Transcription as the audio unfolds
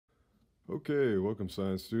Okay, welcome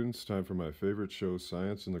science students. Time for my favorite show,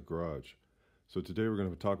 Science in the Garage. So today we're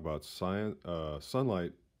going to talk about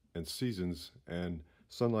sunlight and seasons and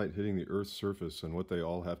sunlight hitting the Earth's surface and what they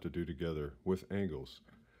all have to do together with angles.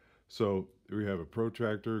 So we have a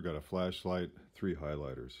protractor, got a flashlight, 3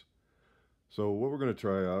 highlighters. So what we're going to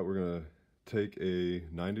try out, we're going to take a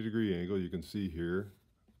 90-degree angle. You can see here,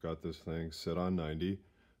 I've got this thing set on 90.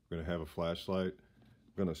 We're going to have a flashlight.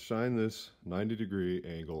 I'm going to shine this 90-degree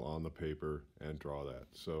angle on the paper and draw that.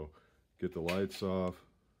 So get the lights off,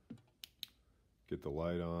 get the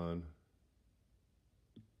light on,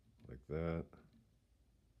 like that.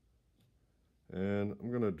 And I'm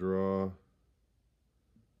going to draw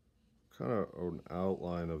kind of an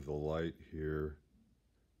outline of the light here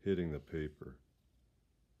hitting the paper.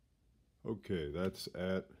 Okay, that's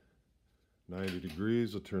at 90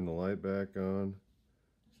 degrees. I'll turn the light back on,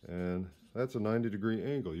 and that's a 90-degree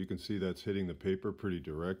angle. You can see that's hitting the paper pretty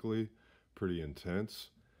directly, pretty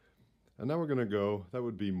intense. And now we're going to go, that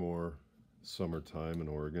would be more summertime in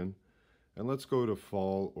Oregon. And let's go to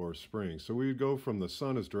fall or spring. So we would go from the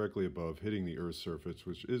sun is directly above hitting the Earth's surface,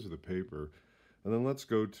 which is the paper. And then let's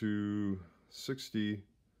go to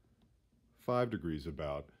 65 degrees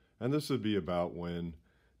about. And this would be about when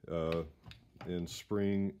in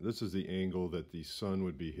spring, this is the angle that the sun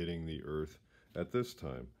would be hitting the Earth at this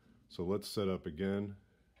time. So let's set up again,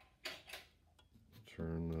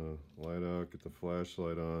 turn the light out, get the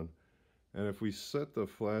flashlight on, and if we set the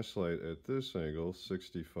flashlight at this angle,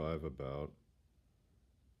 65 about,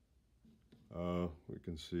 we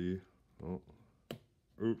can see,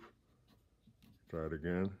 try it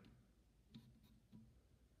again,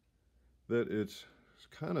 that it's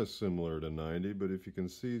kind of similar to 90, but if you can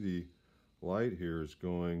see the light here is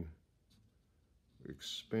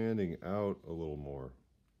expanding out a little more.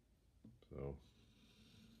 So,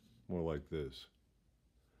 more like this.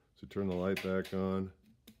 So turn the light back on.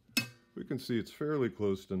 We can see it's fairly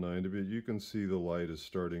close to 90, but you can see the light is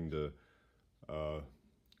starting to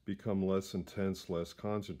become less intense, less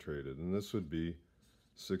concentrated. And this would be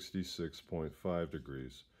 66.5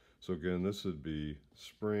 degrees. So again, this would be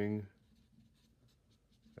spring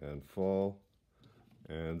and fall.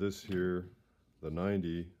 And this here, the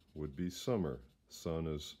 90, would be summer. Sun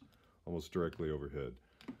is almost directly overhead.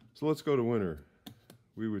 So let's go to winter.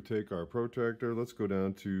 We would take our protractor, let's go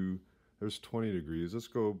down to, there's 20 degrees. Let's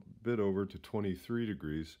go a bit over to 23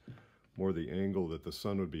 degrees, more the angle that the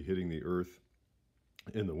sun would be hitting the Earth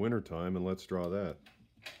in the winter time, and let's draw that.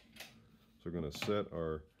 So we're going to set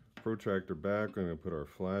our protractor back. We're going to put our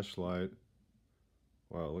flashlight.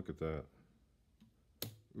 Wow, look at that.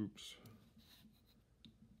 Oops.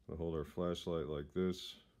 We'll hold our flashlight like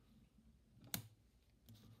this.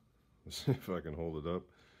 Let's see if I can hold it up.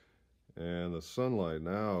 And the sunlight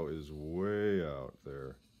now is way out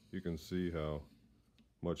there. You can see how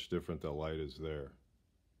much different the light is there.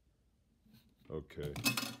 Okay.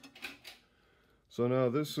 So now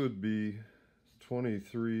this would be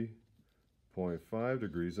 23.5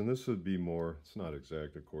 degrees, and this would be more, it's not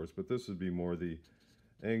exact of course, but this would be more the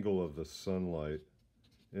angle of the sunlight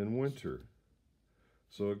in winter.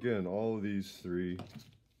 So again, all of these three,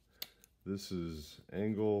 this is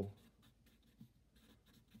angle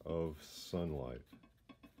of sunlight.